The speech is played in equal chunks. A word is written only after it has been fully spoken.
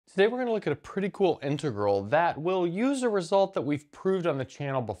Today we're going to look at a pretty cool integral that will use a result that we've proved on the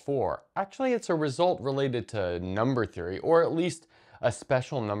channel before. Actually, it's a result related to number theory, or at least a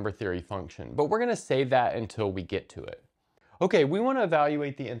special number theory function, but we're going to save that until we get to it. Okay, we want to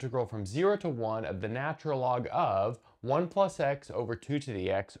evaluate the integral from 0 to 1 of the natural log of 1 plus x over 2 to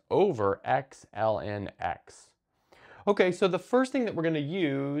the x over x ln x. Okay, so the first thing that we're going to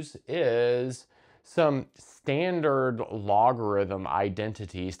use is some standard logarithm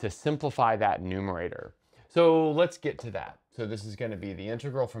identities to simplify that numerator. So let's get to that. So this is going to be the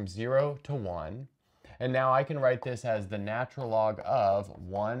integral from 0 to 1. And now I can write this as the natural log of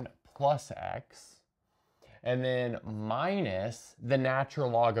 1 plus x, and then minus the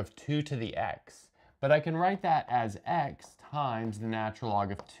natural log of 2 to the x. But I can write that as x times the natural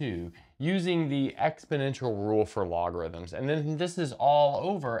log of 2 using the exponential rule for logarithms. And then this is all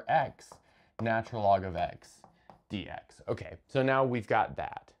over x natural log of x dx. Okay, so now we've got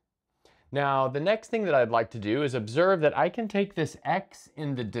that. Now the next thing that I'd like to do is observe that I can take this x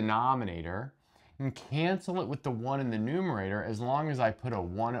in the denominator and cancel it with the 1 in the numerator as long as I put a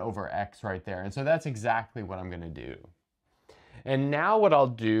 1 over x right there. And so that's exactly what I'm going to do. And now what I'll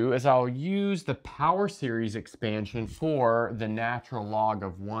do is I'll use the power series expansion for the natural log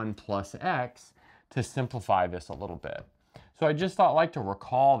of 1 plus x to simplify this a little bit. So I just thought I'd like to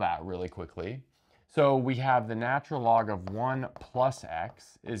recall that really quickly. So we have the natural log of 1 plus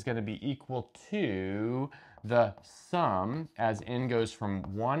x is going to be equal to the sum, as n goes from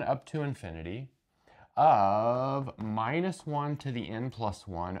 1 up to infinity, of minus 1 to the n plus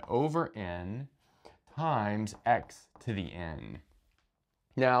 1 over n times x to the n.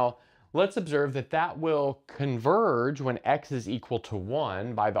 Now, let's observe that that will converge when x is equal to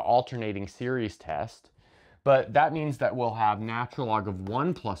 1 by the alternating series test. But that means that we'll have natural log of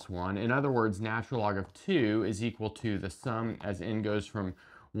 1 plus 1. In other words, natural log of 2 is equal to the sum as n goes from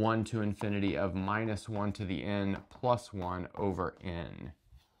 1 to infinity of minus 1 to the n plus 1 over n.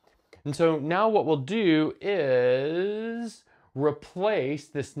 And so now what we'll do is replace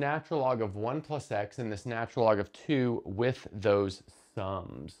this natural log of 1 plus x and this natural log of 2 with those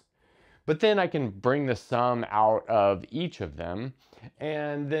sums. But then I can bring the sum out of each of them.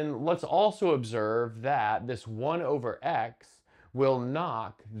 And then let's also observe that this 1 over x will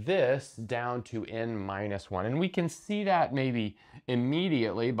knock this down to n minus 1. And we can see that maybe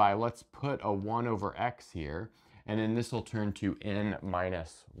immediately by let's put a 1 over x here. And then this will turn to n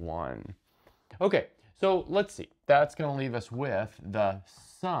minus 1. Okay, so let's see. That's going to leave us with the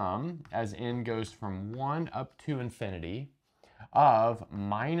sum as n goes from 1 up to infinity of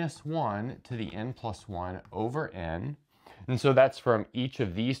minus 1 to the n plus 1 over n. And so that's from each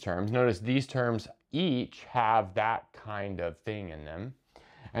of these terms. Notice these terms each have that kind of thing in them.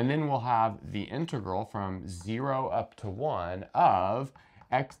 And then we'll have the integral from 0 up to 1 of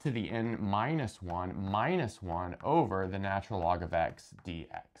x to the n minus 1 over the natural log of x dx.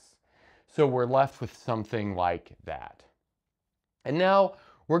 So we're left with something like that. And now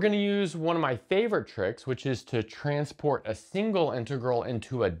we're going to use one of my favorite tricks, which is to transport a single integral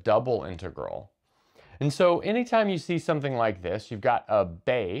into a double integral. And so anytime you see something like this, you've got a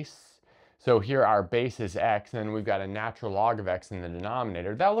base. So here our base is x, and then we've got a natural log of x in the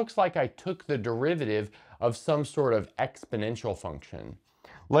denominator. That looks like I took the derivative of some sort of exponential function.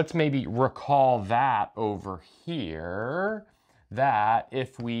 Let's maybe recall that over here, that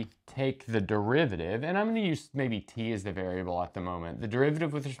if we take the derivative, and I'm going to use maybe t as the variable at the moment, the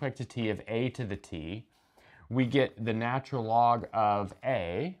derivative with respect to t of a to the t, we get the natural log of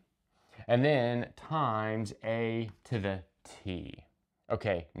a, and then times a to the t.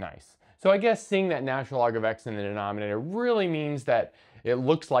 Okay, nice. So I guess seeing that natural log of x in the denominator really means that it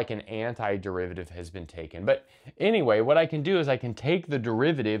looks like an antiderivative has been taken. But anyway, what I can do is I can take the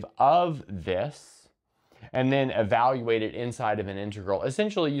derivative of this and then evaluate it inside of an integral,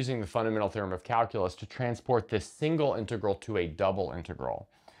 essentially using the fundamental theorem of calculus to transport this single integral to a double integral.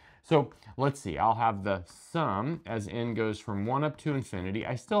 So let's see, I'll have the sum as n goes from 1 up to infinity.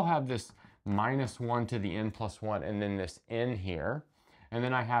 I still have this minus 1 to the n plus 1 and then this n here. And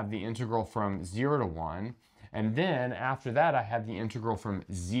then I have the integral from 0 to 1. And then after that, I have the integral from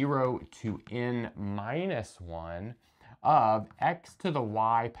 0 to n minus 1 of x to the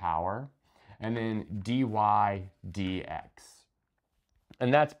y power, and then dy dx.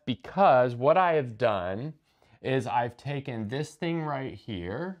 And that's because what I have done is I've taken this thing right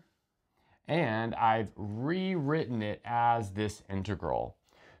here and I've rewritten it as this integral.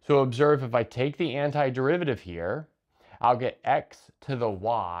 So observe, if I take the antiderivative here, I'll get x to the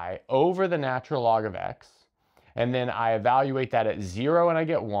y over the natural log of x. And then I evaluate that at 0 and I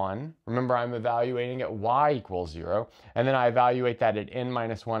get 1. Remember, I'm evaluating at y equals 0. And then I evaluate that at n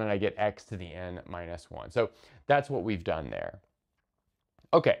minus 1 and I get x to the n minus 1. So that's what we've done there.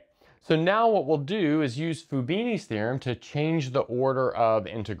 Okay, so now what we'll do is use Fubini's theorem to change the order of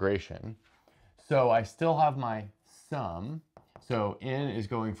integration. So I still have my sum. So n is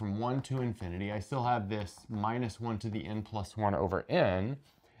going from 1 to infinity. I still have this minus 1 to the n plus 1 over n.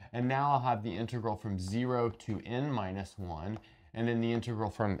 And now I'll have the integral from 0 to n minus 1, and then the integral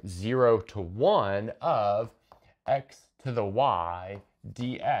from 0 to 1 of x to the y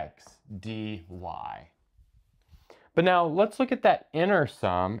dx dy. But now let's look at that inner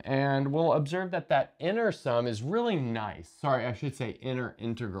sum, and we'll observe that that inner sum is really nice. Sorry, I should say inner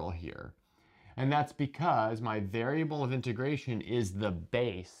integral here. And that's because my variable of integration is the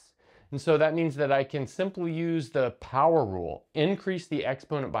base. And so that means that I can simply use the power rule, increase the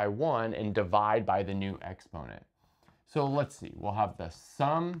exponent by 1 and divide by the new exponent. So let's see, we'll have the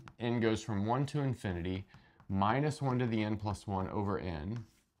sum, n goes from 1 to infinity, minus 1 to the n plus 1 over n,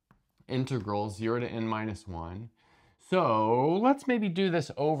 integral 0 to n minus 1. So let's maybe do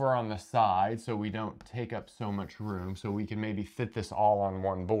this over on the side so we don't take up so much room, so we can maybe fit this all on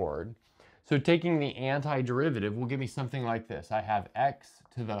one board. So taking the antiderivative will give me something like this. I have x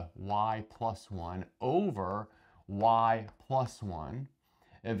to the y plus 1 over y plus 1,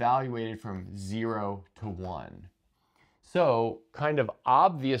 evaluated from 0 to 1. So kind of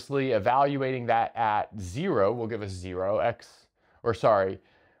obviously evaluating that at 0 will give us 0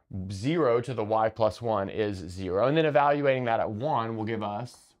 to the y plus 1 is 0. And then evaluating that at 1 will give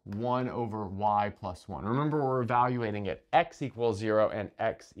us 1 over y plus 1. Remember, we're evaluating at x equals 0 and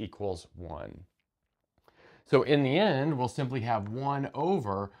x equals 1. So in the end, we'll simply have 1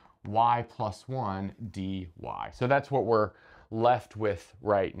 over y plus 1 dy. So that's what we're left with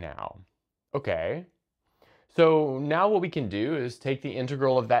right now. Okay. So now what we can do is take the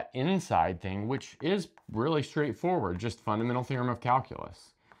integral of that inside thing, which is really straightforward, just fundamental theorem of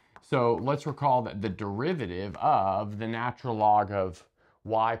calculus. So let's recall that the derivative of the natural log of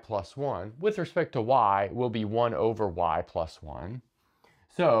y plus 1 with respect to y will be 1 over y plus 1.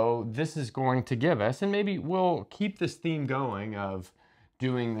 So this is going to give us, and maybe we'll keep this theme going of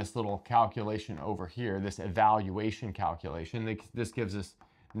doing this little calculation over here, this evaluation calculation. This gives us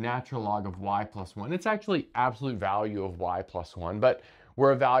natural log of y plus 1. It's actually absolute value of y plus 1, but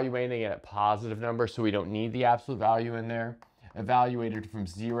we're evaluating it at positive numbers, so we don't need the absolute value in there. Evaluated from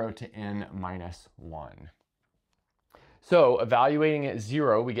 0 to n minus 1. So evaluating at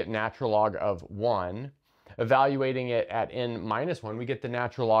 0, we get natural log of 1. Evaluating it at n minus 1, we get the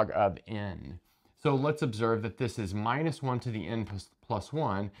natural log of n. So let's observe that this is minus 1 to the n plus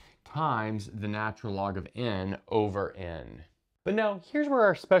 1 times the natural log of n over n. But now here's where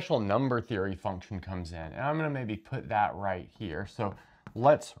our special number theory function comes in. And I'm going to maybe put that right here. So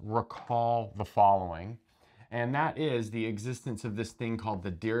let's recall the following. And that is the existence of this thing called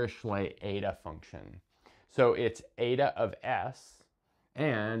the Dirichlet eta function. So it's eta of s,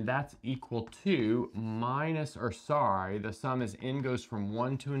 and that's equal to the sum as n goes from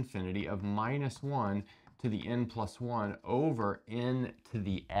 1 to infinity of minus 1 to the n plus 1 over n to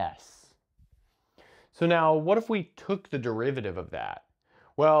the s. So now, what if we took the derivative of that?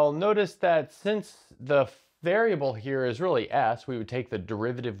 Well, notice that since the variable here is really s, we would take the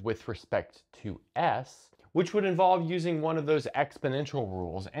derivative with respect to s, which would involve using one of those exponential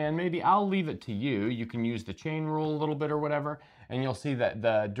rules. And maybe I'll leave it to you. You can use the chain rule a little bit or whatever, and you'll see that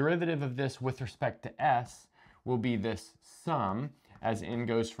the derivative of this with respect to s will be this sum as n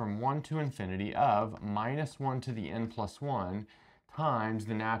goes from 1 to infinity of minus 1 to the n plus 1 times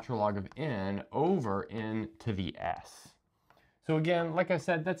the natural log of n over n to the s. So again, like I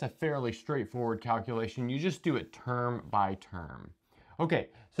said, that's a fairly straightforward calculation. You just do it term by term. Okay,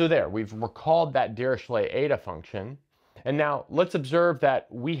 so there, we've recalled that Dirichlet eta function. And now let's observe that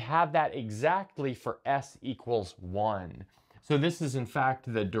we have that exactly for s equals 1. So this is in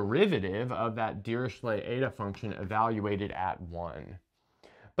fact the derivative of that Dirichlet eta function evaluated at 1.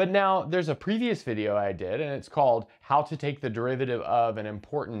 But now there's a previous video I did, and it's called How to Take the Derivative of an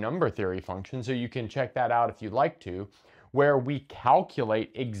Important Number Theory Function, so you can check that out if you'd like to, where we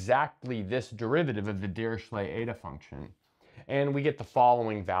calculate exactly this derivative of the Dirichlet eta function. And we get the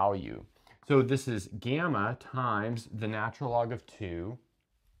following value. So this is gamma times the natural log of 2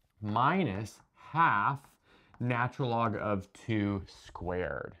 minus half natural log of 2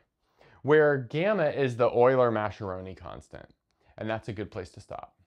 squared, where gamma is the Euler-Mascheroni constant. And that's a good place to stop.